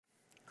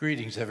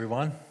Greetings,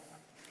 everyone.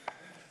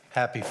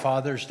 Happy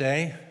Father's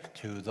Day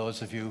to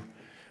those of you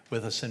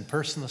with us in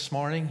person this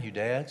morning, you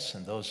dads,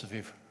 and those of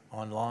you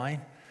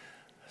online.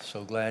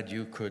 So glad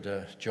you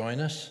could join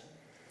us.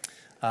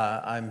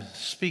 I'm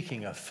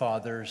speaking a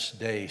Father's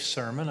Day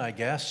sermon, I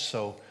guess,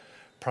 so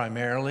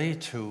primarily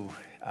to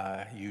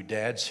you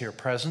dads here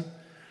present,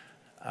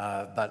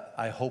 but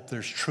I hope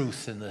there's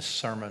truth in this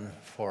sermon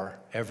for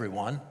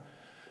everyone.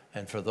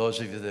 And for those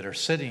of you that are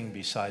sitting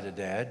beside a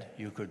dad,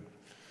 you could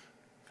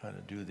kind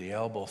of do the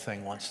elbow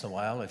thing once in a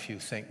while if you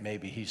think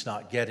maybe he's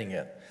not getting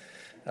it.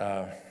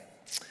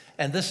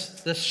 And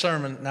this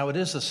sermon, now it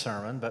is a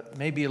sermon, but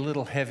maybe a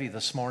little heavy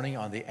this morning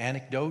on the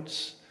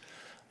anecdotes.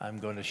 I'm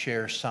going to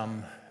share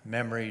some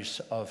memories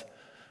of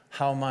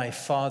how my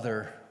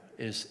father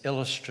is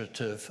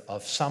illustrative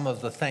of some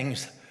of the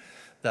things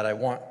that I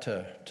want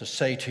to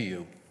say to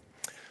you.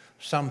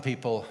 Some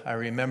people, I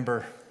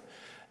remember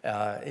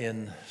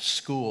in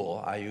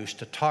school, I used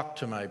to talk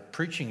to my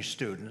preaching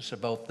students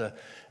about the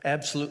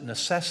absolute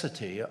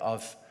necessity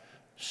of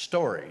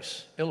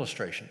stories,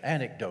 illustration,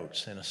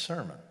 anecdotes in a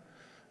sermon.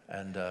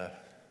 And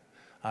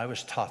I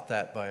was taught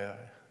that by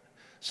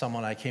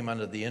someone I came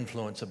under the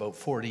influence about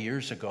 40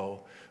 years ago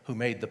who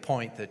made the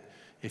point that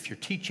if you're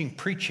teaching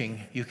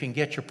preaching, you can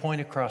get your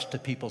point across to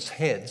people's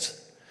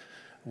heads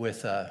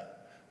with a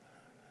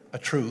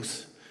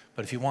truth,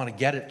 but if you want to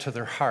get it to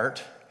their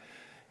heart,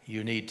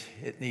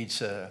 it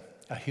needs a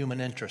human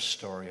interest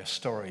story, a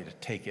story to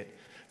take it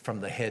from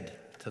the head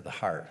to the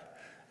heart.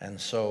 And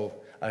so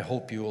I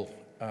hope you'll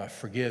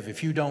forgive.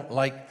 If you don't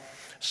like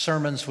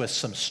sermons with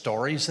some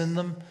stories in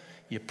them,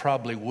 you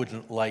probably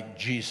wouldn't like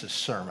Jesus'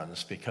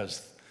 sermons,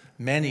 because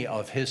many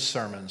of his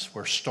sermons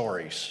were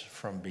stories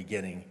from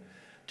beginning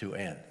to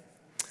end.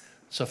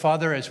 So,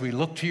 Father, as we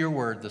look to your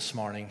word this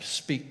morning,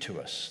 speak to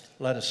us.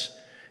 Let us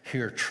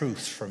hear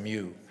truth from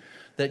you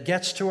that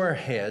gets to our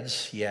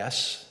heads,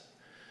 yes,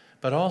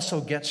 but also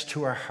gets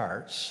to our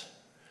hearts,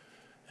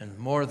 and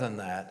more than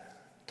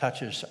that,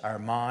 touches our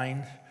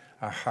mind,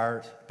 our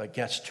heart, but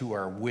gets to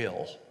our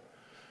will.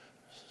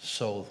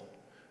 So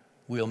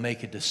we'll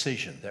make a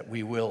decision that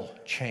we will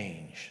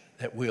change,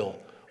 that we'll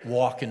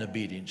walk in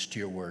obedience to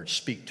your word.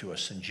 Speak to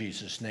us in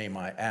Jesus' name,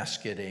 I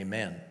ask it,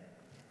 amen.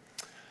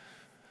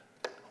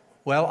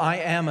 Well, I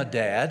am a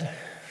dad,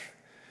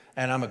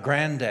 and I'm a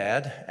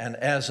granddad, and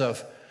as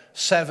of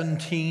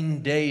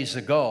 17 days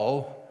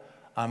ago,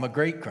 I'm a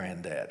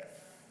great-granddad.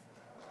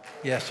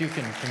 Yes, you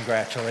can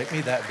congratulate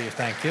me. That would be a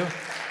thank you.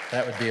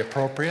 That would be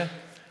appropriate.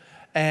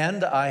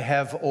 And I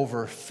have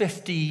over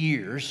 50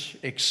 years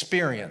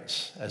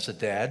experience as a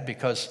dad,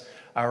 because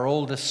our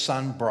oldest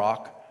son,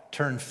 Brock,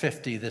 turned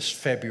 50 this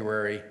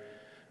February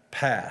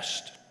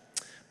past.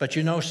 But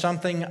you know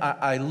something?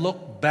 I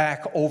look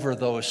back over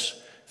those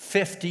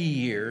 50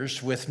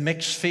 years with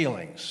mixed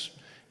feelings.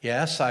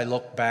 Yes, I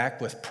look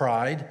back with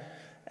pride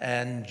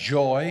and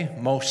joy,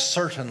 most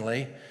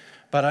certainly,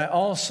 but I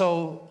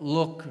also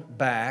look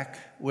back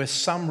with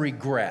some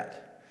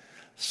regret,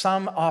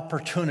 some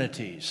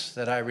opportunities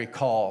that I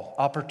recall,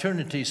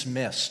 opportunities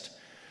missed,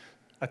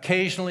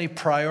 occasionally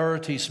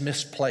priorities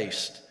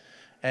misplaced,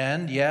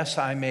 and yes,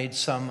 I made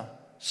some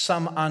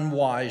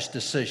unwise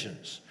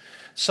decisions.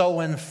 So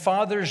when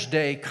Father's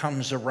Day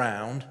comes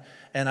around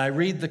and I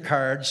read the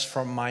cards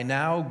from my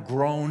now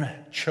grown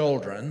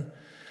children,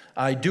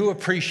 I do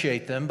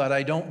appreciate them, but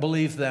I don't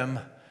believe them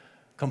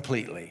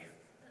completely.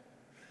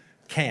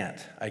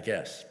 Can't, I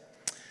guess.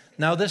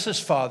 Now, this is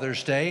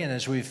Father's Day, and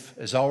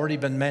as already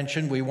been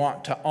mentioned, we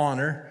want to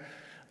honor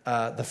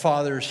the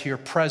fathers here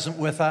present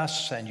with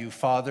us and you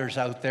fathers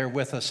out there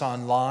with us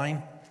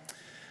online.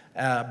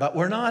 But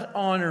we're not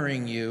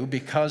honoring you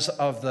because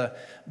of the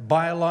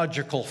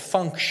biological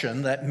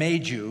function that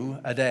made you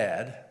a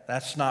dad.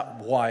 That's not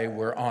why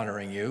we're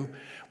honoring you.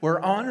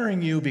 We're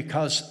honoring you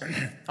because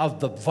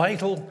of the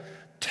vital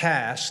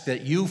task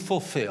that you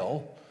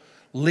fulfill,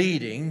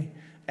 leading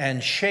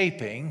and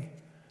shaping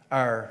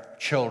our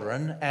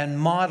children and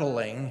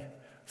modeling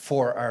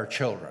for our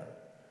children.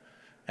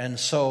 And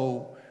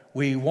so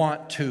we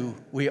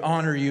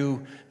honor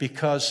you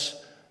because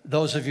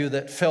those of you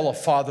that fill a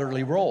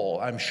fatherly role,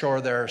 I'm sure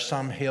there are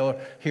some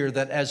here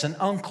that as an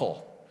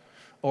uncle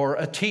or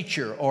a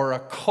teacher or a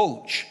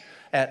coach,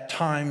 at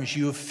times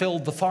you've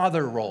filled the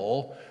father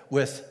role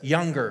with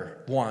younger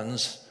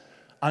ones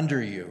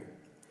under you.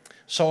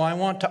 So I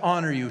want to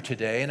honor you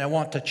today, and I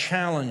want to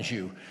challenge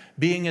you.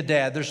 Being a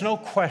dad, there's no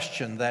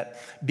question that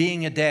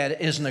being a dad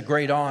isn't a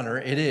great honor.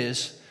 It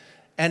is,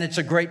 and it's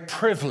a great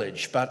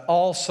privilege, but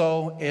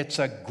also it's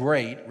a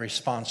great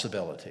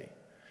responsibility.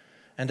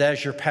 And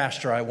as your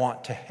pastor, I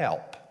want to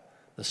help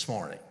this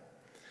morning.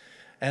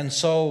 And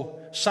so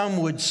some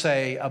would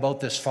say about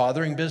this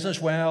fathering business,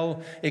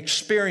 well,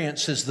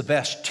 experience is the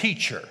best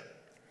teacher.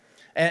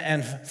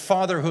 And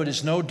fatherhood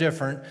is no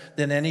different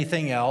than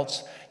anything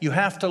else. You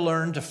have to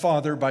learn to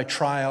father by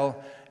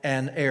trial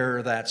and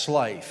error. That's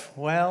life.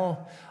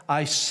 Well,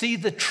 I see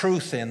the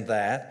truth in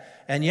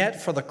that. And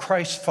yet, for the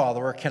Christ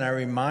follower, can I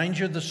remind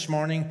you this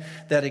morning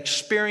that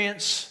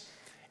experience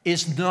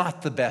is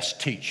not the best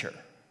teacher.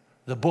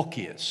 The book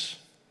is.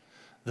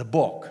 the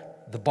book,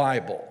 the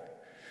Bible.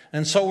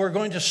 And so we're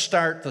going to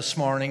start this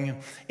morning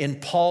in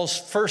Paul's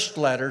first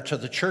letter to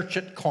the church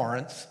at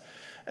Corinth.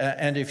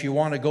 And if you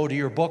want to go to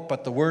your book,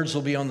 but the words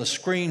will be on the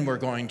screen we're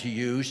going to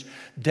use.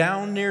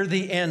 Down near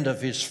the end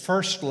of his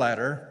first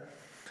letter,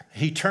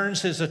 he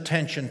turns his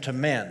attention to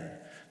men,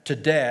 to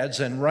dads,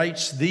 and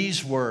writes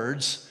these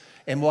words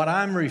in what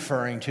I'm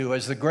referring to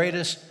as the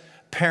greatest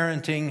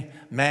parenting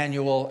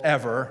manual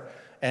ever.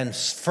 And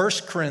 1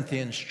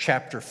 Corinthians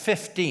chapter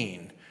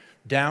 15,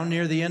 down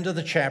near the end of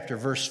the chapter,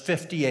 verse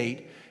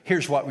 58,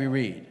 here's what we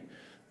read.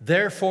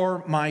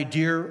 Therefore, my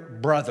dear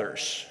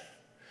brothers,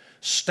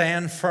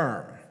 stand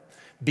firm,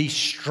 be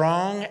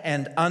strong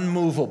and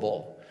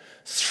unmovable.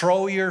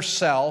 Throw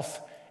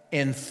yourself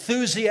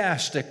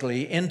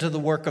enthusiastically into the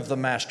work of the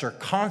master,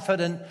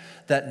 confident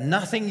that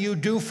nothing you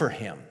do for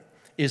him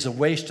is a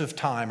waste of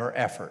time or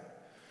effort.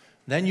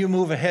 Then you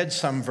move ahead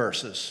some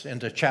verses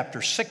into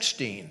chapter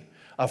 16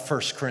 of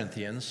 1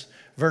 Corinthians.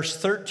 Verse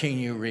 13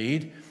 you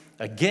read,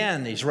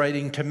 again he's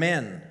writing to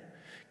men.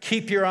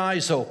 Keep your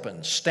eyes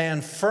open,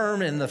 stand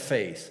firm in the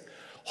faith,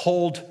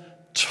 hold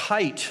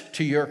tight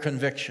to your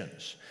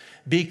convictions.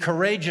 Be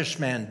courageous,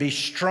 men, be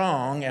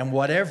strong, and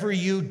whatever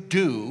you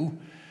do,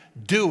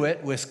 do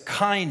it with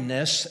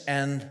kindness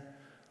and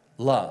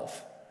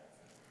love.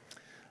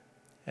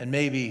 And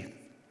maybe,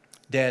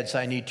 dads,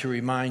 I need to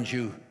remind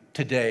you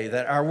today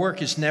that our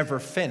work is never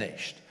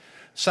finished.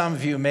 Some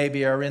of you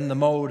maybe are in the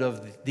mode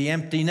of the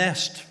empty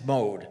nest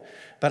mode.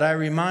 But I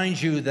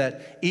remind you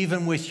that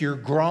even with your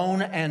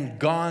grown and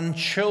gone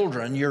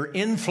children, your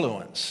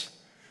influence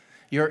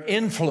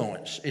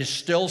is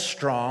still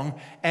strong,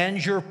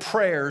 and your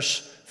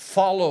prayers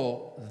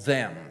follow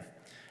them.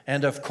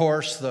 And of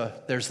course,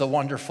 there's the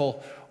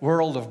wonderful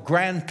world of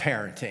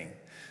grandparenting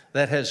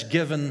that has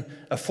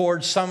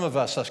affords some of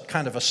us a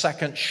kind of a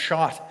second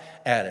shot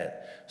at it.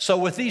 So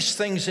with these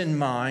things in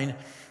mind,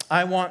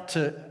 I want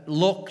to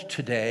look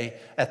today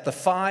at the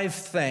 5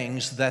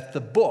 things that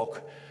the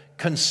book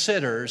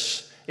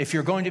considers. If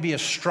you're going to be a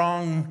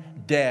strong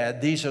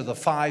dad, these are the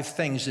 5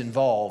 things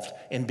involved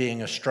in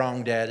being a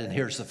strong dad, and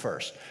here's the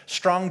first.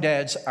 Strong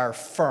dads are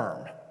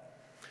firm.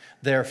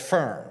 They're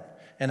firm.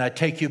 And I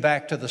take you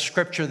back to the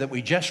scripture that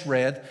we just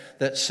read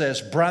that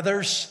says,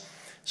 brothers,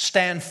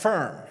 stand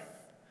firm,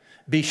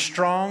 be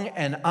strong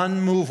and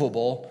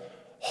unmovable,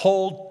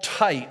 hold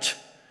tight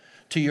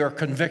to your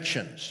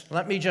convictions.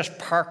 Let me just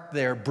park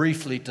there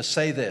briefly to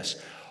say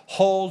this.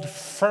 Hold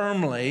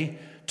firmly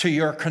to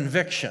your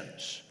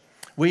convictions.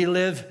 We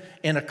live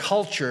in a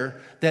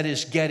culture that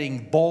is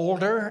getting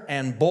bolder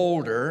and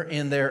bolder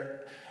in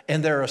their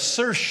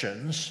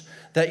assertions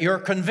that your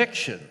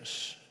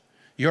convictions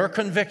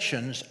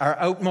are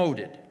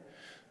outmoded.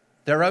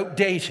 They're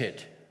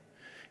outdated.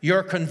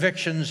 Your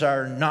convictions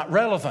are not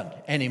relevant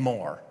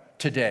anymore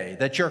today,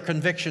 that your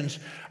convictions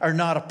are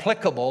not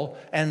applicable,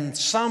 and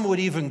some would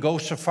even go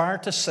so far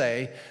to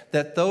say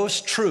that those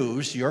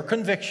truths, your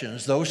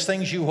convictions, those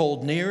things you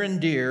hold near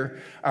and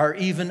dear, are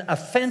even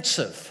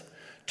offensive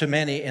to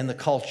many in the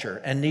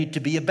culture and need to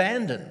be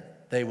abandoned,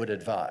 they would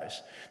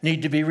advise,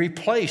 need to be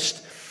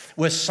replaced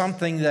with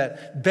something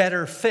that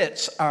better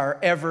fits our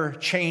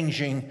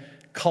ever-changing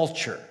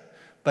culture.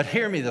 But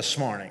hear me this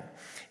morning.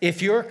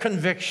 If your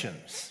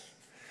convictions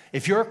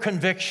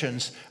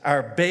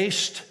are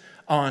based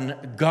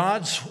on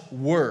God's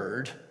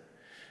word,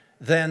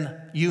 then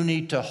you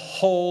need to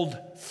hold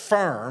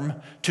firm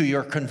to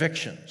your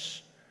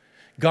convictions.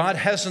 God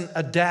hasn't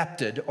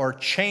adapted or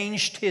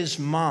changed his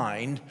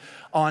mind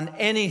on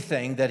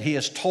anything that he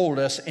has told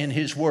us in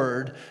his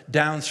word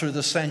down through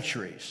the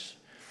centuries.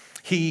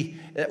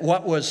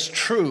 What was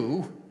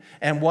true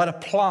and what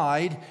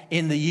applied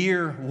in the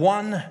year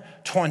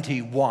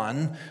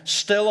 121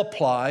 still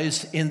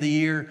applies in the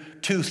year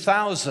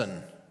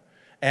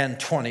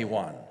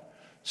 2021.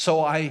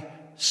 So I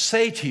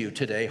say to you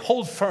today,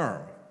 hold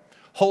firm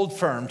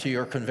to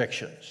your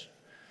convictions.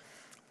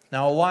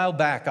 Now, a while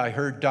back, I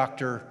heard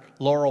Dr.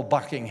 Laurel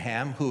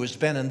Buckingham, who has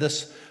been in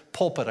this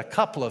pulpit a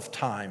couple of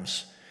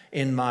times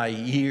in my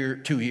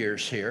 2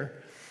 years here.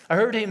 I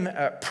heard him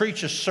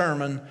preach a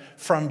sermon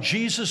from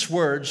Jesus'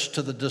 words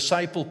to the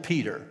disciple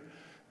Peter.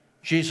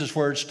 Jesus'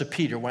 words to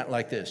Peter went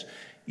like this: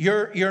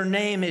 Your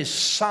name is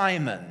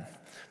Simon,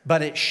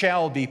 but it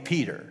shall be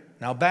Peter.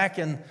 Now, back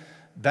in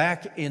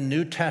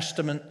New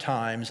Testament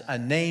times, a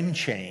name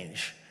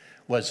change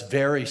was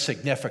very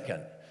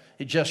significant.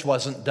 It just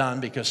wasn't done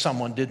because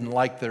someone didn't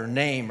like their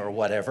name or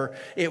whatever.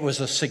 It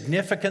was a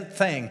significant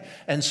thing.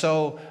 And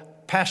so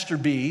Pastor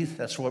B,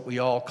 that's what we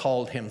all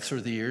called him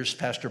through the years,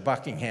 Pastor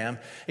Buckingham,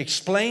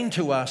 explained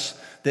to us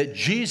that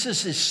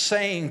Jesus is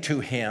saying to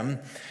him,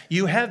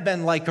 you have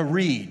been like a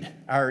reed,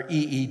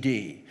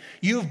 R-E-E-D.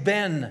 You've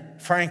been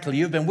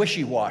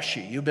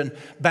wishy-washy. You've been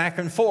back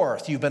and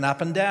forth. You've been up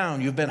and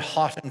down. You've been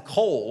hot and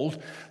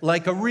cold,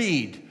 like a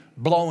reed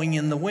blowing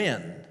in the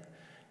wind.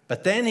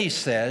 But then he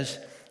says,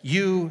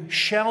 you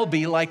shall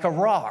be like a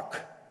rock,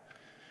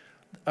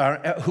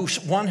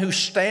 one who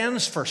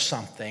stands for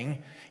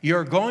something.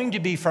 You're going to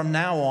be from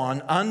now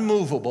on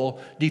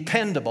unmovable,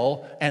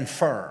 dependable, and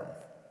firm.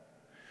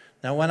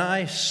 Now, when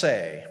I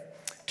say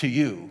to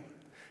you,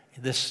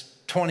 this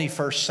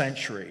 21st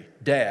century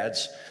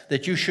dads,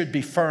 that you should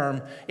be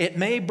firm, it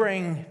may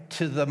bring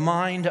to the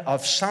mind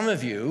of some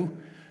of you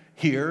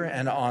here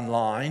and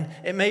online,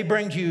 it may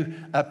bring to you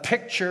a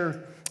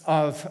picture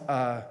of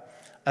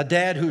a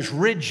dad who's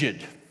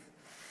rigid,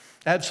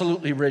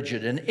 absolutely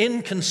rigid and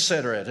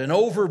inconsiderate and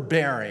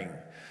overbearing,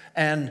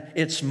 and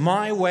it's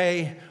my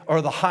way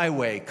or the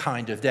highway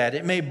kind of dad.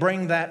 It may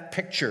bring that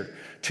picture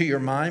to your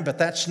mind, but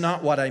that's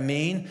not what I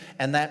mean,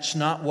 and that's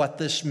not what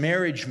this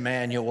marriage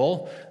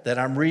manual that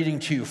I'm reading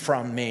to you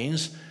from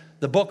means.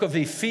 The book of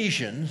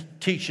Ephesians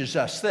teaches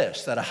us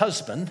this, that a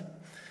husband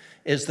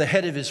is the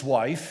head of his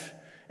wife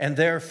and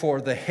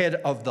therefore the head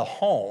of the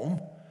home,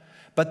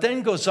 but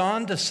then goes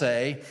on to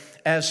say,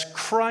 as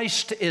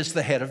Christ is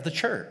the head of the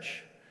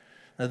church.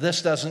 Now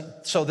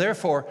so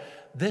therefore,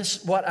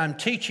 what I'm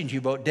teaching to you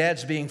about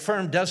dads being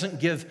firm doesn't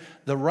give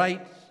the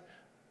right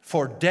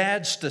for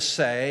dads to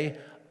say,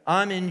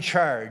 I'm in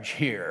charge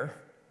here,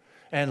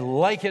 and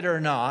like it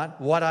or not,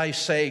 what I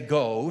say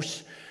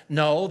goes.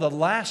 No, the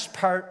last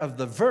part of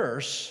the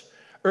verse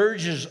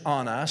urges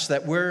on us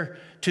that we're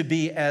to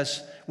be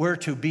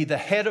the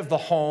head of the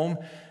home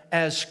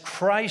as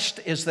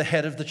Christ is the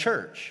head of the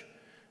church.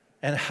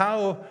 And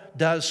how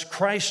does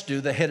Christ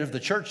do the head of the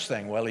church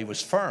thing? Well, he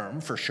was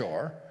firm for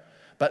sure,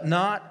 but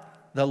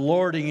not the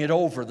lording it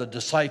over the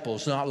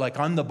disciples, not like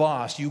I'm the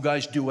boss, you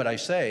guys do what I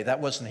say. That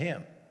wasn't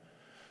him.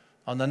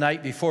 On the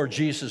night before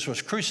Jesus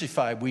was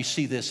crucified, we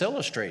see this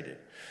illustrated.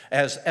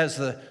 As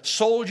the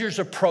soldiers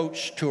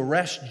approached to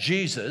arrest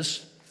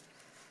Jesus,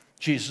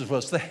 Jesus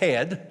was the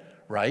head,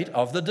 right,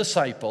 of the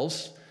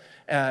disciples.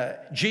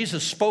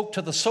 Jesus spoke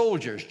to the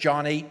soldiers,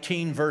 John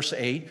 18, verse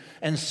 8,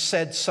 and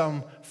said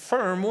some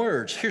firm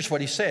words. Here's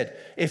what he said.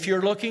 If you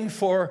are looking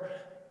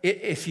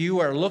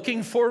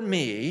for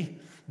me,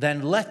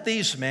 then let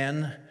these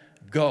men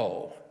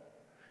go.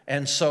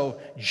 And so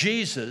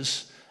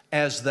Jesus,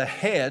 as the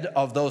head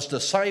of those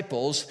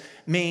disciples,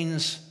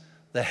 means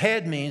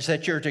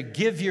that you're to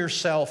give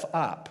yourself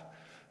up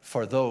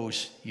for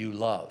those you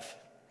love.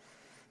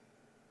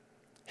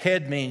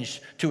 Head means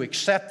to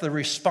accept the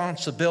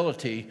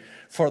responsibility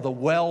for the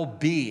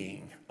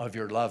well-being of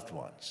your loved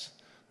ones.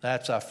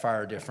 That's a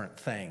far different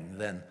thing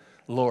than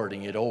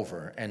lording it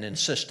over and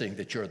insisting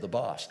that you're the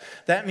boss.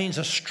 That means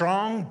a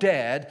strong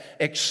dad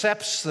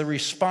accepts the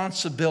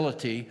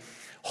responsibility,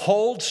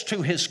 holds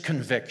to his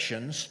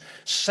convictions,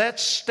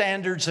 sets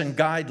standards and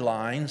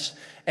guidelines,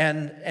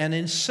 and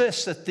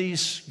insists that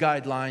these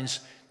guidelines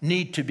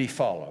need to be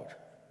followed.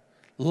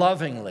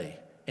 Lovingly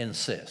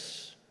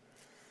insists.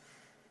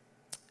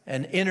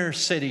 An inner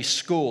city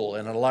school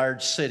in a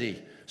large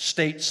city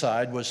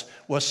stateside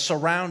was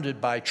surrounded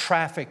by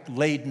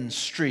traffic-laden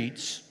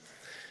streets,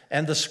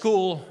 and the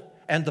school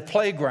and the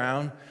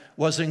playground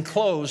was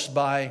enclosed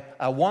by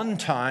a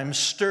one-time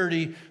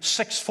sturdy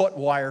 6-foot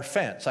wire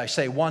fence. I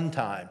say one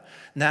time.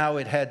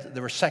 Now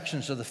there were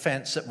sections of the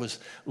fence that was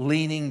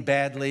leaning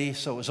badly,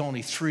 so it was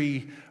only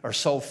 3 or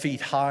so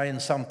feet high in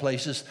some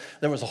places.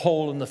 There was a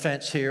hole in the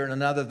fence here and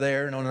another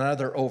there and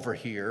another over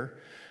here.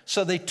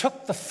 So they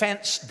took the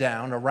fence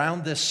down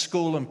around this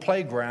school and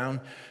playground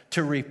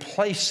to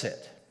replace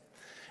it.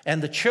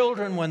 And the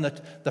children, when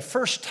the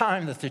first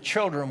time that the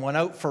children went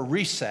out for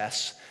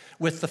recess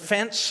with the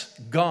fence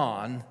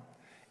gone,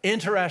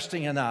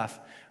 interesting enough,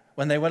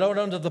 when they went out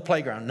onto the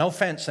playground, no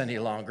fence any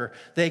longer,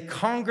 they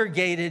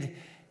congregated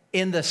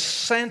in the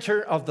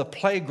center of the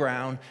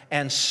playground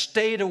and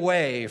stayed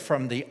away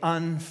from the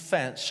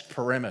unfenced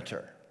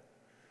perimeter.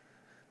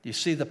 Do you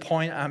see the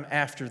point I'm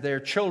after there?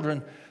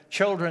 Children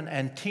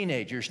and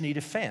teenagers need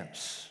a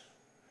fence.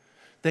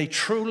 They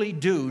truly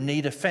do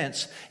need a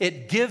fence.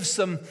 It gives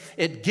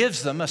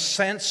them a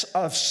sense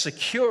of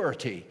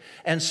security.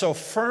 And so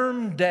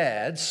firm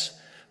dads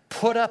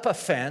put up a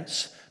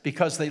fence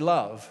because they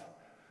love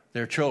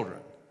their children,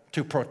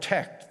 to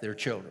protect their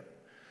children.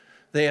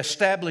 They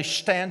establish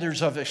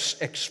standards of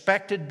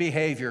expected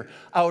behavior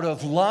out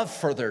of love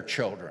for their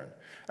children.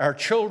 Our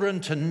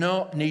children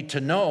need to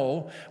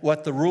know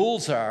what the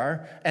rules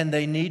are, and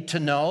they need to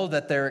know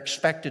that they're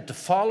expected to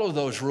follow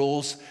those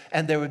rules,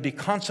 and there would be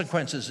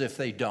consequences if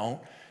they don't.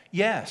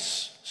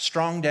 Yes,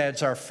 strong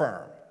dads are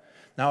firm.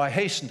 Now, I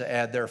hasten to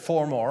add there are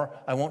 4 more.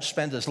 I won't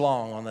spend as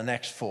long on the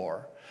next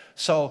 4.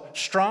 So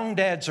strong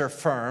dads are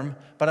firm,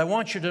 but I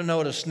want you to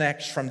notice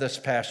next from this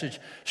passage,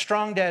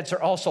 strong dads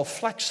are also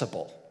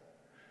flexible.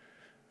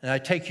 And I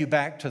take you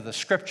back to the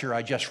scripture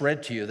I just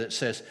read to you that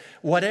says,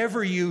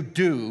 whatever you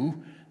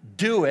do,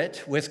 do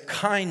it with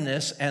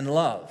kindness and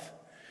love.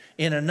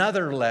 In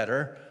another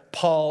letter,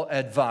 Paul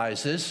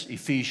advises,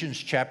 Ephesians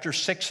chapter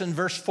 6 and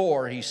verse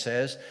 4, he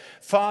says,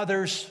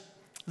 fathers,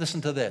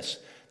 listen to this,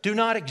 do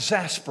not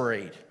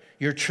exasperate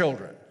your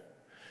children.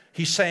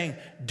 He's saying,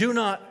 do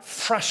not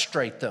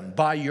frustrate them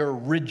by your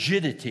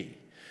rigidity,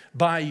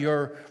 by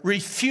your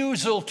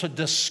refusal to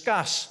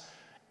discuss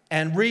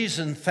and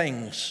reason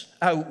things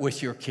out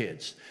with your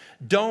kids.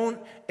 Don't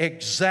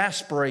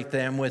exasperate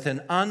them with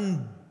an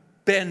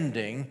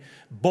unbending,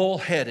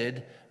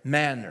 bullheaded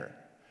manner.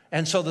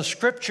 And so the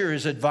scripture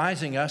is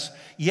advising us,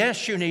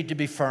 yes, you need to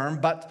be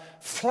firm, but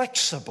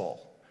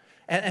flexible.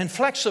 And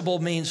flexible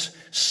means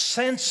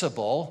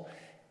sensible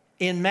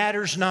in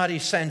matters not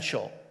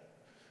essential.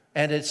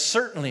 And it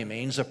certainly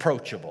means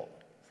approachable.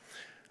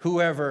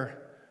 Whoever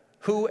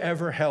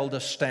held a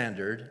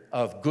standard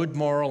of good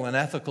moral and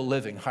ethical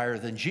living higher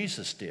than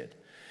Jesus did?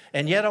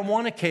 And yet on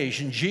one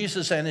occasion,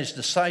 Jesus and his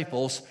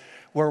disciples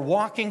were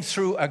walking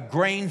through a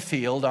grain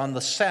field on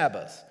the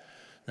Sabbath.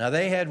 Now,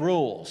 they had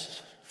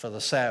rules for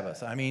the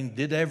Sabbath. I mean,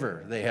 did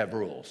ever they have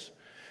rules?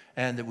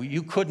 And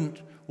you couldn't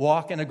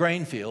walk in a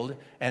grain field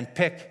and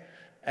pick,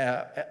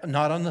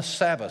 not on the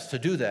Sabbath, to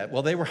do that.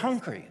 Well, they were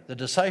hungry, the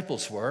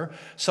disciples were.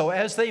 So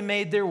as they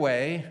made their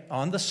way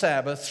on the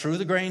Sabbath through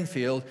the grain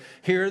field,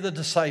 here are the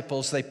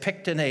disciples, they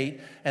picked and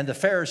ate, and the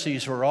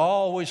Pharisees were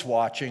always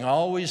watching,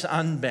 always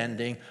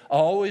unbending,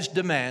 always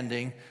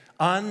demanding.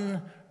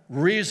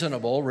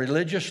 Unreasonable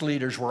religious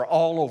leaders were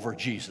all over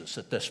Jesus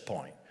at this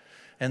point.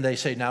 And they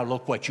say, now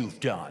look what you've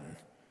done.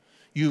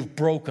 You've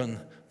broken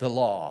the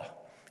law.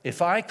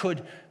 If I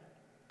could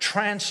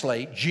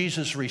translate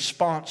Jesus'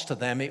 response to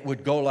them, it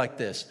would go like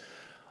this.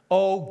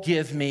 Oh,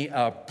 give me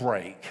a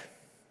break.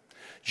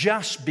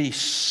 Just be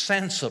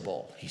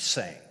sensible, he's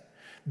saying.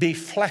 Be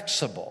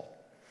flexible.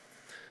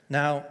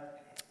 Now,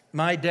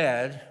 my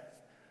dad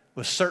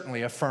was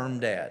certainly a firm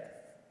dad.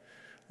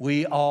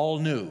 We all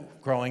knew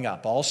growing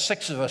up, all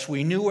 6 of us,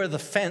 we knew where the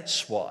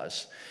fence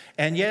was.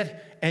 And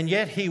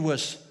yet he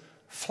was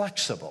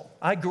flexible.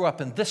 I grew up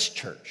in this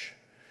church.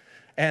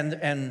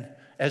 And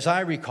as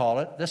I recall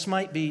it, this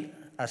might be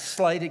a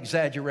slight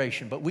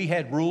exaggeration, but we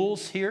had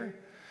rules here,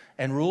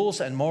 and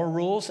more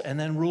rules, and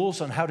then rules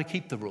on how to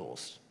keep the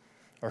rules,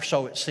 or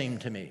so it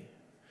seemed to me.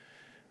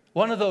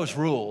 One of those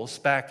rules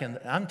back in,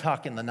 I'm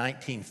talking the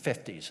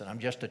 1950s, and I'm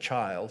just a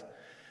child,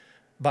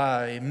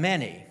 by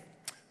many,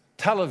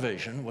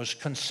 television was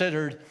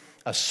considered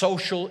a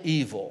social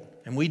evil,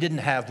 and we didn't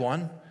have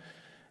one,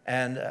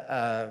 and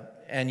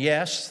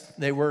yes,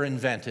 they were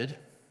invented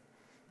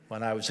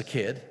when I was a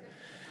kid.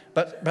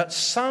 But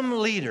some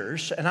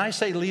leaders, and I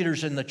say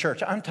leaders in the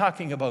church, I'm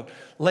talking about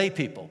lay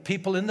people,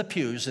 people in the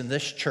pews in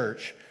this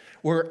church,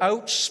 were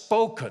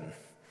outspoken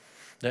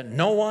that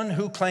no one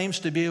who claims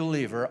to be a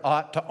believer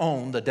ought to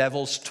own the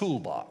devil's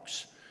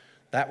toolbox.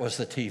 That was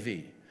the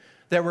TV.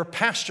 There were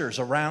pastors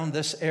around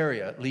this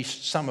area, at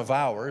least some of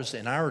ours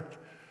in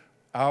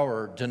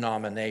our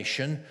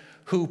denomination,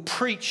 who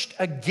preached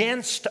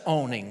against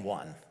owning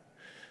one.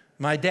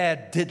 My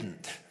dad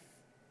didn't.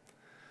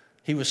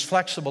 He was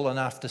flexible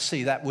enough to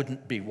see that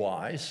wouldn't be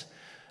wise.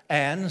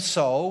 And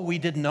so we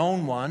didn't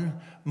own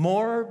one,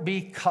 more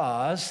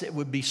because it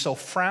would be so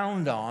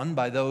frowned on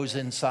by those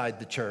inside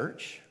the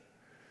church.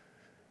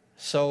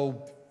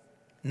 So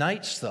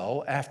nights,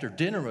 though, after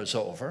dinner was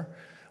over,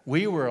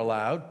 we were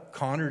allowed,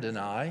 Conard and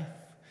I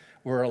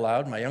were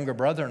allowed, my younger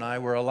brother and I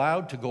were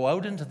allowed to go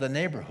out into the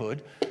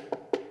neighborhood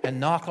and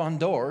knock on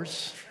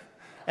doors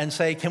and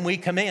say, can we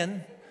come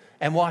in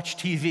and watch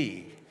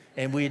TV?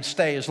 And we'd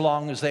stay as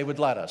long as they would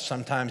let us,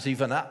 sometimes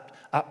even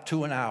up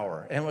to an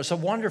hour. And it was a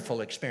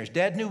wonderful experience.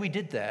 Dad knew we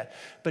did that,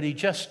 but he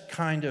just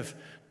kind of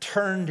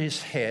turned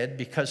his head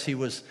because he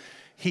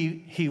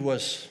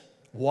was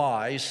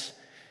wise.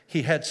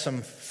 He had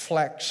some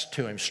flex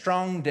to him.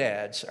 Strong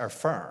dads are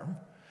firm,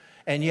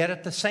 and yet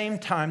at the same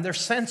time, they're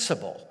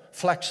sensible,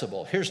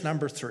 flexible. Here's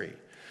number 3.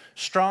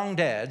 Strong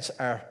dads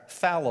are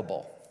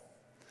fallible.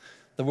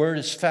 The word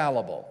is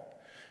fallible.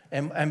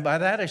 And by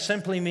that, I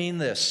simply mean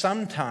this.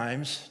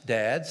 Sometimes,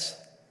 dads,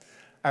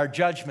 our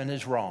judgment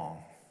is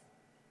wrong.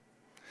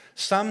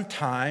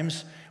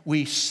 Sometimes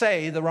we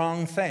say the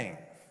wrong thing.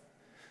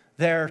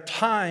 There are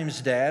times,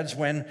 dads,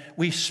 when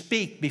we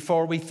speak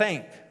before we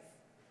think.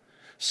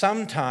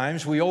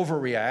 Sometimes we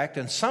overreact,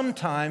 and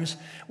sometimes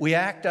we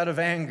act out of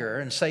anger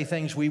and say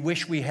things we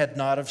wish we had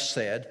not have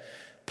said.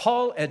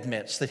 Paul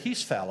admits that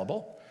he's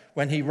fallible.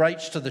 When he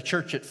writes to the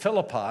church at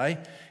Philippi,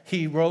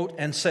 he wrote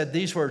and said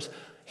these words.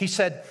 He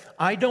said,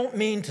 I don't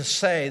mean to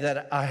say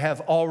that I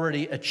have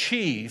already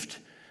achieved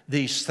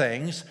these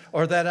things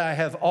or that I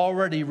have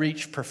already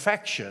reached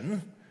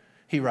perfection,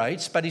 he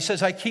writes, but he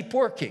says, I keep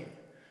working,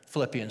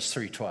 Philippians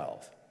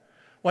 3:12.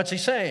 What's he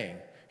saying?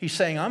 He's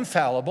saying, I'm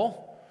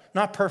fallible,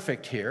 not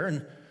perfect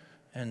here,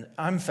 and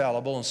I'm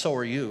fallible and so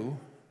are you.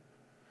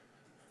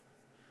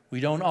 We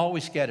don't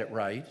always get it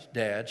right,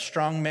 Dad.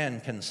 Strong men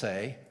can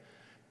say,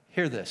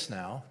 hear this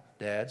now,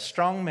 Dad,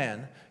 strong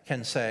men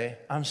can say,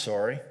 I'm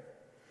sorry,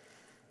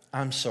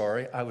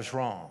 I was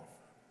wrong.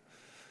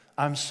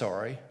 I'm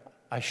sorry,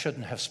 I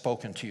shouldn't have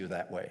spoken to you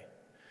that way.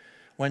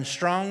 When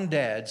strong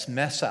dads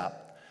mess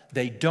up,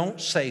 they don't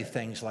say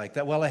things like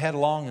that. Well, I had a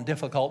long and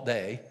difficult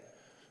day.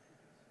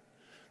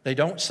 They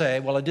don't say,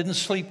 well, I didn't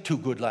sleep too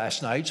good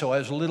last night, so I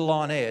was a little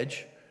on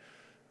edge.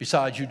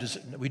 Besides,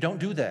 we don't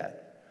do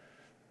that.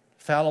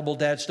 Fallible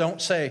dads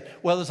don't say,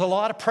 well, there's a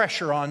lot of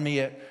pressure on me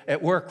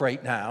at work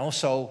right now,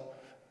 so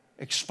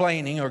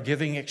explaining or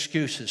giving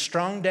excuses.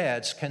 Strong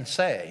dads can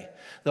say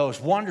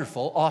those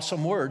wonderful,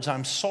 awesome words,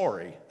 I'm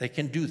sorry. They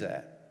can do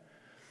that.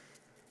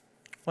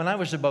 When I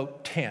was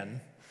about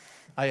 10,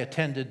 I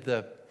attended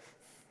got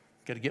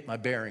to get my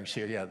bearings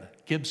here, the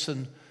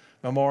Gibson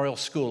Memorial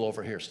School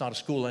over here. It's not a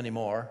school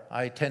anymore.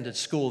 I attended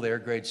school there,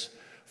 grades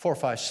 4,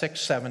 5, 6,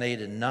 7,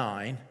 8, and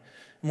 9.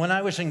 And when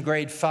I was in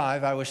grade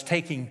 5, I was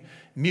taking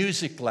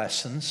music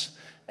lessons.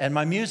 And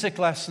my music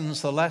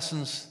lessons,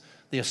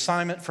 the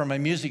assignment for my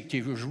music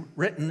teacher was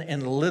written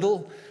in a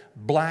little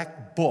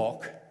black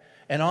book.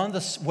 And on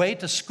the way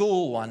to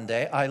school one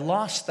day, I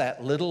lost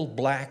that little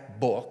black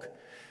book,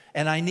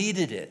 and I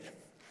needed it.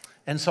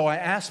 And so I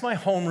asked my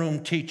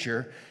homeroom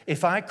teacher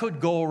if I could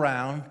go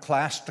around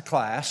class to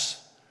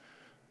class.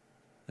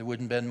 There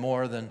wouldn't have been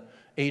more than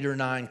 8 or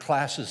 9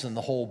 classes in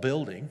the whole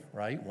building,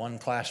 right? 1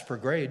 class per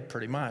grade,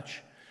 pretty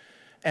much.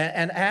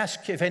 And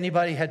ask if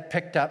anybody had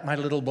picked up my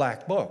little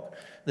black book.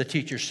 The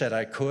teacher said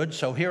I could,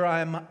 so here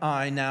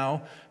I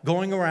now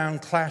going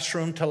around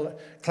classroom to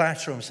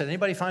classroom. Said,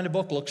 anybody find a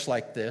book looks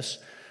like this?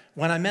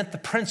 When I met the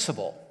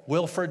principal,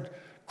 Wilfred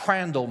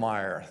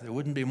Crandallmeyer, there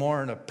wouldn't be more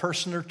than a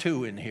person or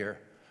two in here.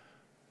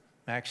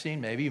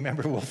 Maxine, maybe you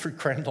remember Wilfred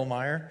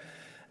Crandallmeyer?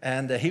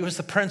 And he was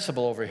the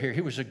principal over here.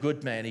 He was a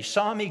good man. He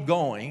saw me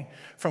going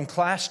from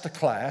class to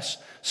class,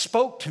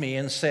 spoke to me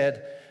and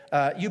said,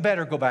 you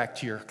better go back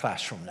to your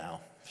classroom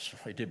now. So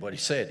I did what he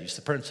said. He's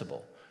the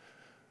principal.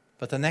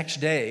 But the next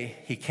day,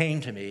 he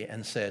came to me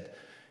and said,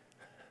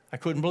 I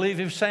couldn't believe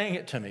he was saying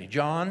it to me.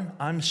 John,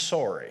 I'm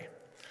sorry.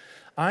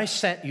 I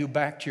sent you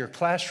back to your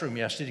classroom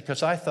yesterday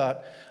because I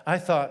thought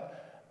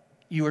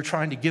you were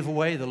trying to give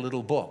away the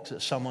little book,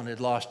 that someone had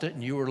lost it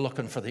and you were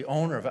looking for the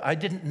owner of it. I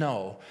didn't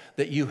know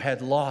that you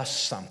had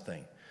lost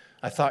something.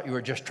 I thought you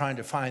were just trying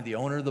to find the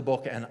owner of the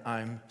book, and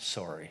I'm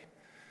sorry.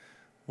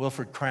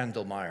 Wilfred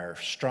Crandallmeyer,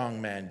 strong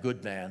man,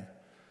 good man,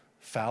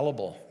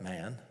 fallible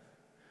man.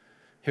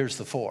 Here's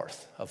the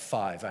 4th of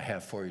 5 I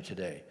have for you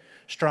today.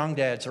 Strong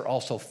dads are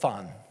also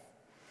fun.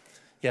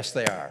 Yes,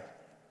 they are.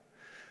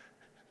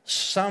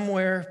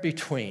 Somewhere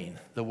between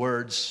the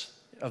words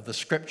of the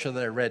scripture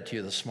that I read to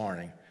you this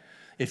morning,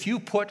 if you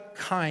put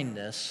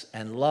kindness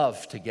and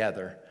love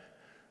together,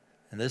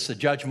 and this is a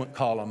judgment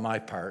call on my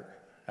part,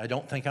 I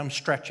don't think I'm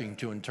stretching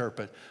to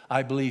interpret,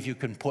 I believe you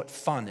can put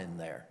fun in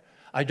there.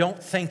 I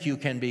don't think you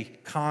can be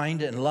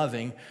kind and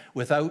loving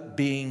without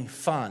being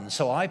fun.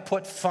 So I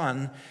put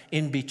fun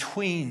in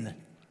between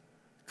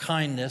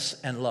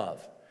kindness and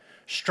love.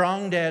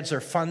 Strong dads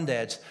are fun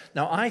dads.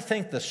 Now, I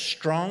think the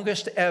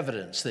strongest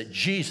evidence that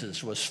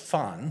Jesus was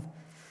fun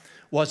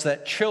was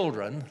that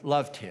children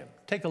loved him.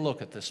 Take a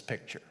look at this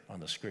picture on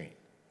the screen.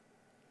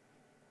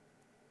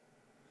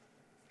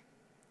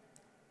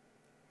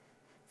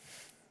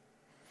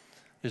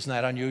 Isn't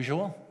that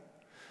unusual?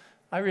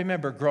 I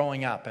remember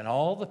growing up, and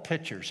all the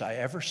pictures I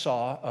ever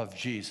saw of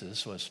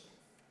Jesus was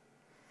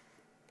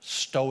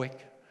stoic,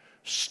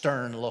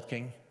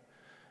 stern-looking.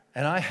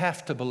 And I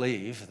have to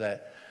believe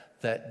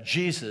that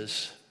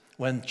Jesus,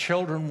 when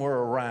children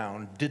were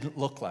around, didn't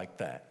look like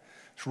that.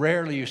 It's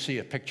rarely you see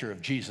a picture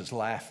of Jesus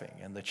laughing,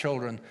 and the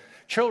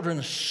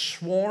children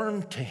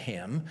swarmed to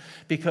him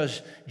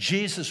because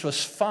Jesus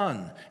was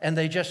fun, and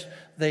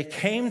they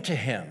came to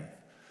him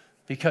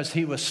because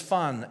he was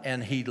fun,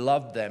 and he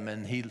loved them,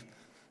 and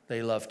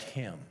they loved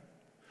him.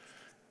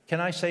 Can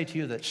I say to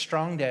you that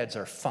strong dads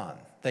are fun?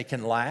 They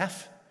can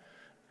laugh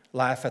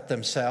at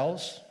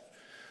themselves.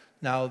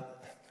 Now,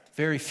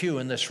 very few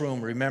in this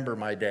room remember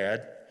my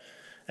dad.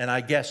 And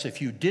I guess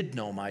if you did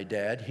know my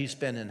dad, he's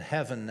been in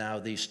heaven now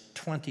these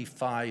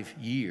 25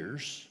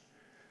 years.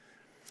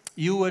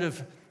 You would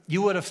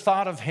have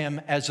thought of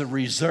him as a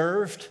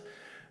reserved,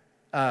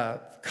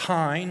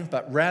 kind,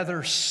 but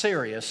rather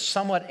serious,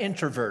 somewhat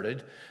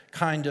introverted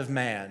kind of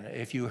man.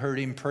 If you heard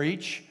him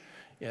preach,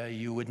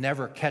 you would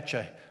never catch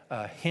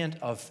a hint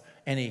of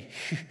any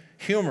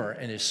humor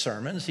in his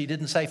sermons. He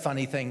didn't say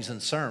funny things in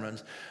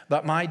sermons,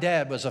 but my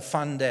dad was a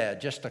fun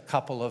dad. Just a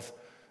couple of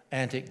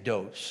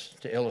anecdotes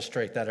to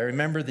illustrate that. I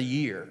remember the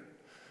year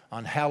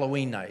on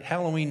Halloween night.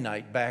 Halloween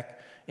night back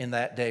in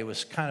that day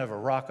was kind of a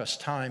raucous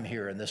time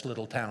here in this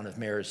little town of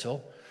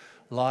Marysville.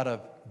 A lot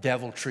of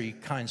deviltry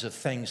kinds of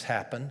things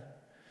happened.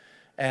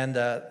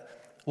 And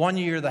one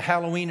year, the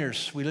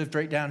Halloweeners, we lived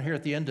right down here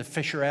at the end of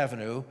Fisher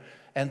Avenue,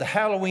 and the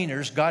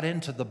Halloweeners got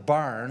into the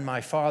barn.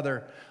 My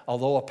father,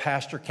 although a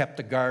pastor, kept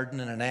a garden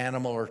and an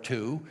animal or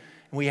two,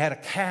 and we had a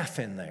calf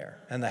in there.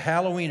 And the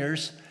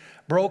Halloweeners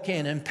broke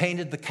in and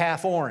painted the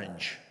calf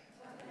orange.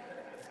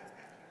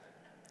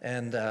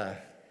 And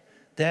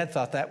Dad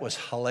thought that was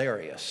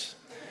hilarious.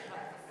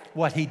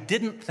 What he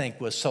didn't think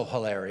was so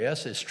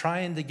hilarious is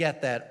trying to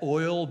get that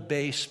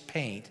oil-based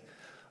paint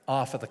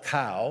off of the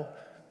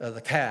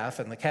calf,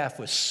 and the calf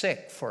was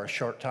sick for a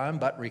short time,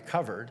 but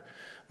recovered.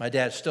 My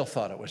dad still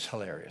thought it was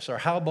hilarious. Or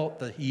how about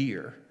the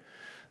year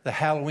the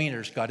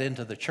Halloweeners got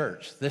into the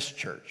church, this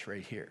church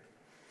right here.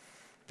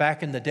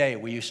 Back in the day,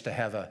 we used to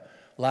have a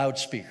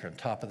loudspeaker on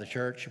top of the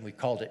church, and we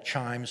called it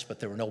chimes, but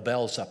there were no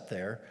bells up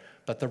there.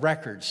 But the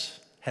records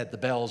had the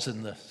bells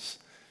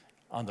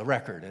on the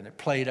record, and it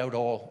played out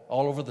all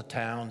over the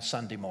town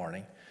Sunday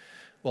morning.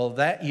 Well,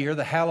 that year,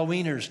 the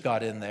Halloweeners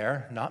got in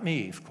there, not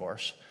me, of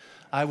course.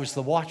 I was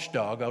the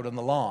watchdog out on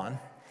the lawn,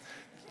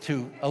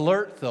 to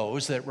alert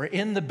those that were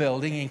in the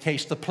building in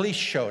case the police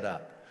showed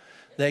up.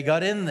 They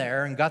got in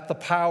there and got the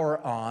power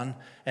on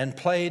and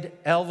played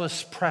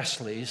Elvis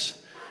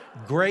Presley's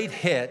great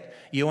hit,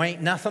 "You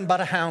Ain't Nothing But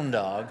a Hound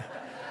Dog,"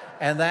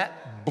 and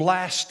that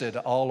blasted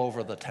all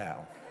over the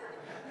town.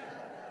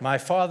 My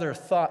father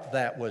thought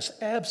that was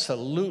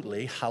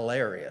absolutely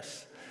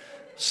hilarious.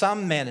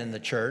 Some men in the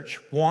church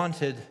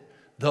wanted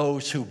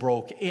those who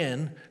broke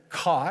in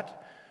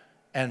caught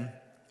and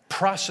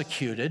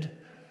prosecuted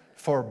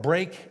for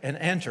break and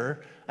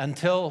enter,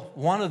 until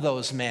one of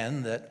those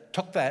men that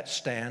took that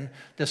stand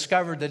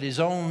discovered that his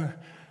own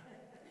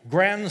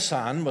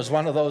grandson was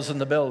one of those in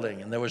the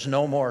building, and there was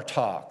no more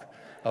talk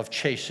of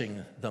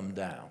chasing them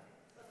down.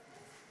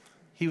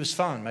 He was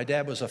fun. My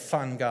dad was a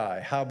fun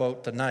guy. How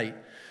about the night?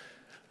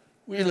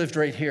 We lived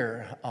right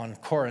here on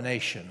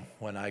Coronation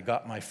when I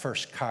got my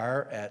first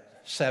car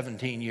at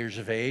 17 years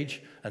of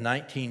age, a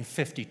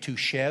 1952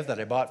 Chev that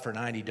I bought for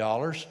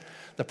 $90.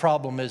 The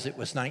problem is it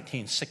was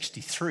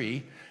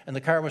 1963, and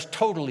the car was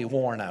totally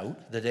worn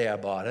out the day I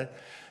bought it.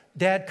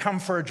 Dad, come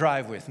for a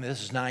drive with me.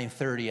 This is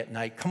 9:30 at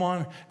night. Come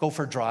on, go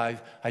for a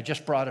drive. I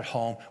just brought it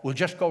home. We'll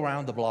just go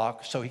around the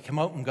block. So he came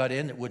out and got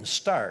in. It wouldn't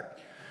start.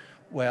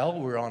 Well,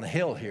 we're on a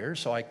hill here,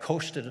 so I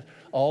coasted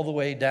all the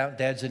way down.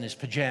 Dad's in his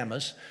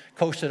pajamas.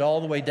 Coasted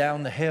all the way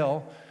down the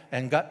hill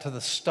and got to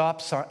the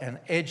stop sign and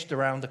edged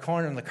around the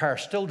corner, and the car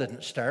still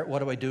didn't start. What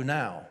do I do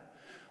now?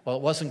 Well,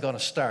 it wasn't going to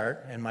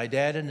start, and my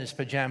dad in his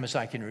pajamas,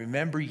 I can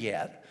remember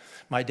yet,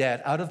 my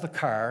dad out of the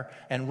car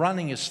and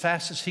running as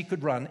fast as he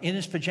could run in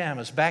his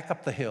pajamas back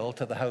up the hill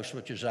to the house,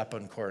 which is up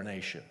on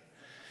Coronation.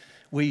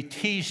 We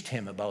teased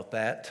him about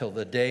that till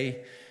the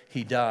day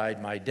he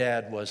died. My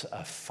dad was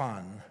a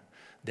fun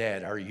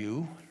dad. Are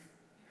you?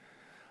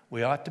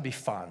 We ought to be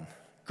fun,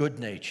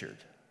 good-natured,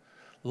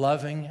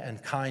 loving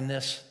and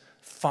kindness.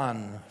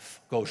 Fun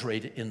goes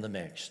right in the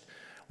mix.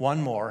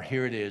 One more,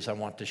 here it is, I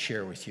want to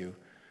share with you.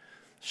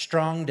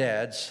 Strong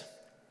dads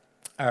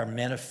are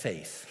men of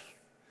faith.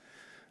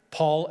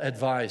 Paul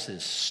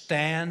advises,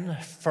 stand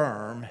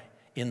firm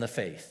in the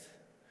faith.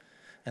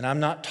 And I'm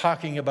not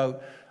talking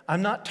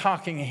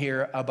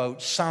here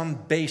about some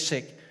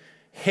basic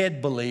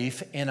head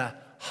belief in a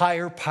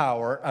higher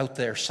power out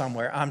there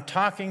somewhere. I'm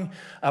talking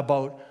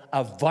about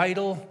a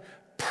vital,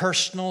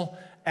 personal,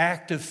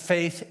 active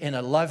faith in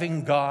a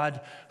loving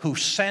God who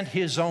sent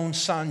his own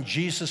son,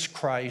 Jesus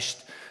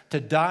Christ, to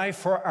die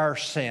for our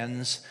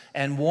sins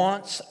and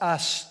wants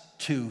us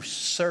to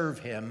serve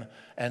him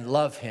and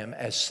love him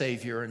as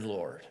Savior and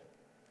Lord.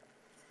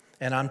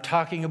 And I'm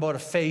talking about a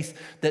faith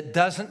that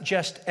doesn't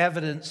just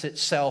evidence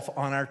itself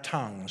on our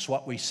tongues,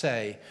 what we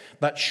say,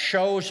 but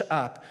shows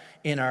up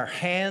in our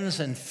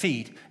hands and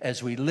feet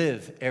as we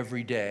live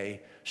every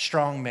day.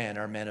 Strong men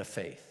are men of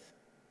faith.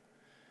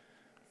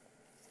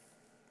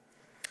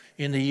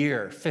 In the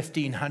year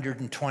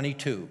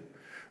 1522,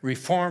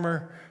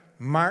 Reformer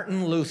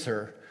Martin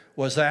Luther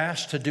was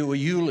asked to do a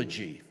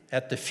eulogy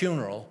at the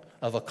funeral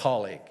of a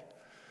colleague.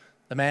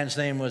 The man's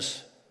name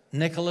was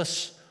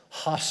Nicholas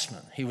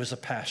Hossmann. He was a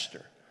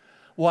pastor.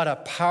 What a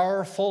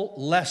powerful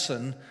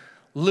lesson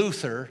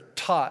Luther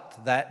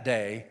taught that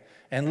day.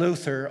 And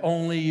Luther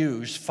only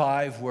used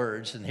 5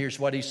 words. And here's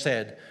what he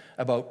said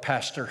about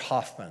Pastor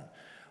Hoffman.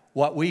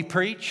 What we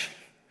preach,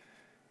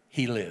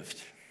 he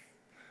lived.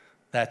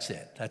 That's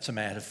it. That's a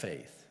man of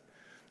faith.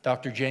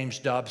 Dr. James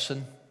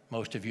Dobson,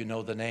 most of you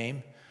know the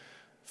name,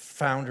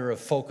 founder of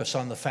Focus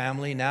on the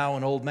Family, now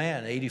an old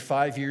man,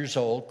 85 years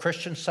old,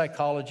 Christian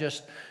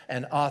psychologist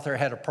and author,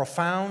 had a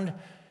profound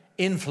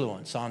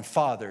influence on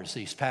fathers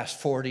these past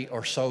 40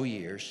 or so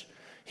years.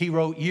 He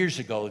wrote years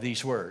ago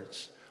these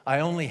words.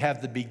 I only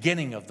have the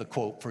beginning of the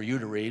quote for you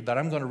to read, but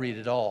I'm going to read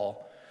it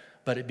all.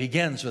 But it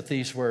begins with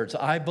these words.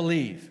 I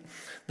believe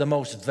the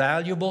most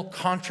valuable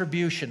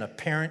contribution a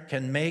parent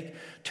can make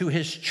to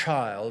his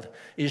child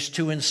is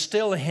to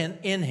instill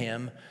in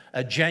him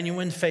a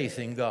genuine faith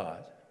in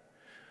God.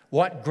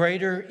 What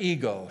greater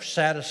ego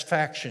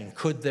satisfaction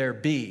could there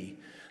be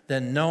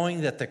than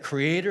knowing that the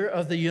creator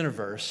of the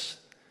universe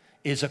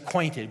is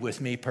acquainted with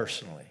me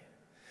personally,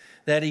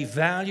 that he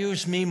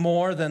values me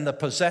more than the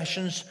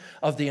possessions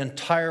of the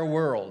entire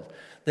world,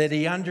 that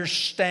he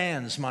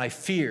understands my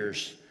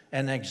fears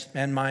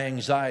and my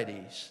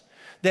anxieties,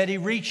 that he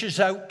reaches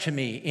out to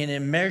me in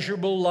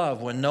immeasurable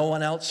love when no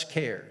one else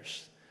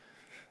cares,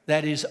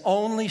 that his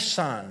only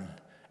son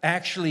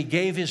actually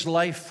gave his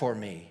life for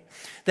me,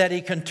 that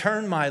he can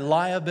turn my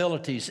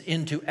liabilities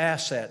into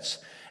assets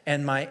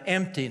and my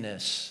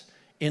emptiness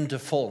into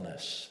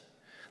fullness,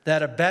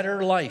 that a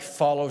better life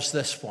follows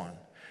this one,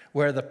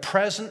 where the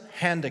present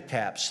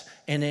handicaps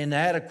and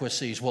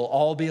inadequacies will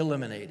all be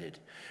eliminated,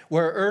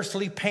 where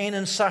earthly pain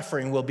and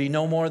suffering will be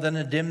no more than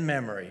a dim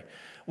memory.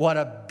 What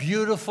a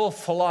beautiful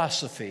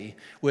philosophy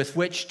with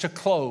which to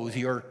clothe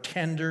your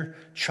tender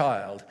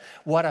child.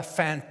 What a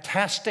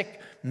fantastic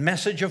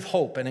message of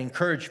hope and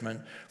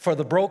encouragement for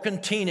the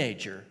broken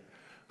teenager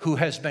who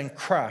has been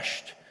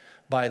crushed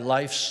by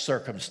life's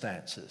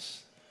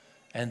circumstances.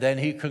 And then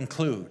he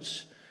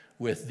concludes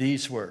with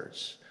these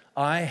words.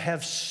 I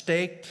have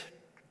staked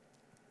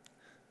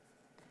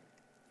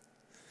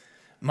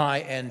my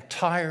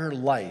entire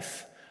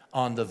life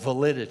on the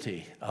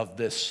validity of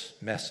this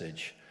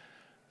message.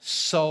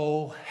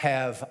 So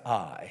have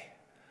I.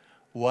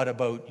 What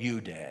about you,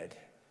 Dad?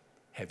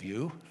 Have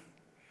you?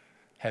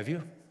 Have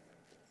you?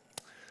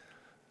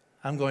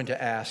 I'm going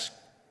to ask,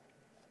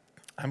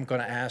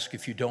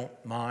 if you don't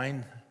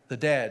mind, the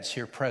dads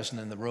here present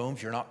in the room,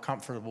 if you're not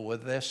comfortable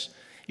with this,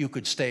 you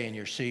could stay in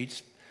your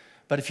seats.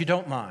 But if you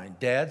don't mind,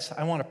 dads,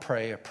 I want to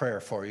pray a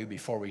prayer for you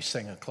before we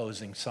sing a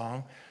closing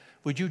song.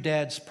 Would you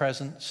dads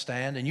present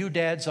stand? And you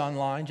dads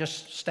online,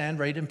 just stand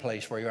right in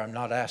place where you are. I'm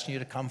not asking you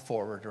to come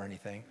forward or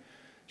anything.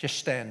 Just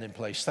stand in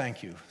place.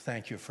 Thank you.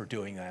 Thank you for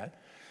doing that.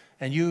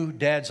 And you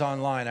dads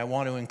online, I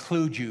want to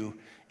include you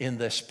in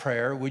this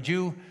prayer. Would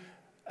you,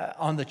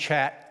 on the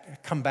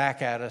chat, come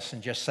back at us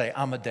and just say,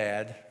 I'm a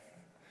dad,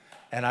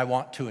 and I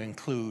want to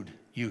include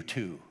you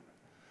too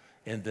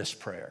in this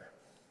prayer.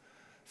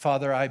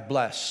 Father, I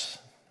bless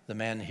the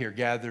men here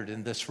gathered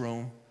in this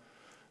room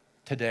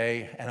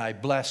today, and I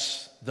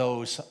bless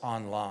those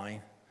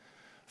online.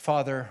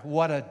 Father,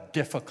 what a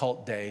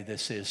difficult day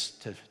this is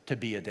to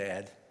be a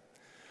dad.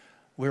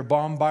 We're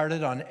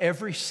bombarded on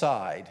every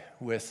side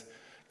with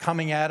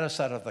coming at us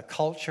out of the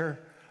culture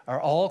are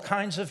all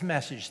kinds of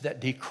messages that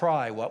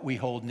decry what we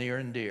hold near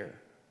and dear,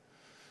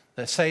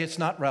 that say it's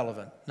not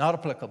relevant, not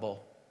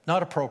applicable,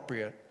 not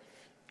appropriate,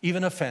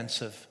 even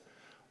offensive.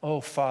 Oh,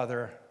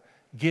 Father,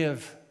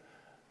 give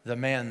the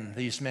men,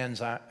 these men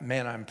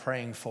I'm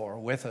praying for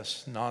with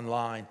us and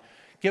online,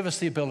 give us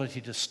the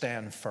ability to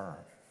stand firm.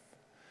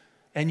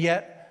 And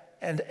yet,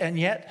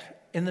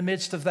 in the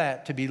midst of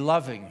that, to be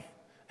loving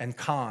and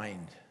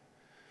kind.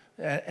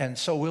 And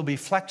so we'll be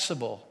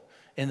flexible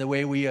in the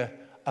way we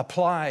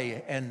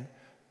apply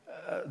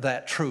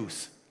that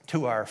truth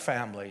to our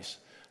families.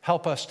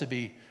 Help us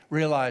to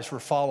realize we're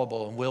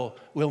fallible, and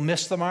we'll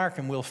miss the mark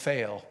and we'll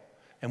fail.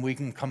 And we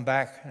can come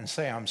back and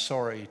say, I'm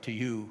sorry to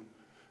you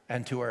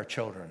and to our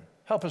children.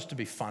 Help us to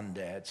be fun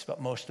dads, but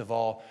most of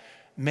all,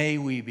 may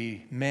we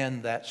be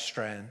men that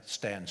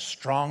stand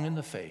strong in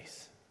the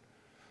faith.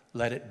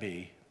 Let it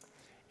be.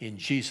 In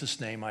Jesus'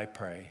 name I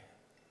pray.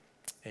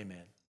 Amen.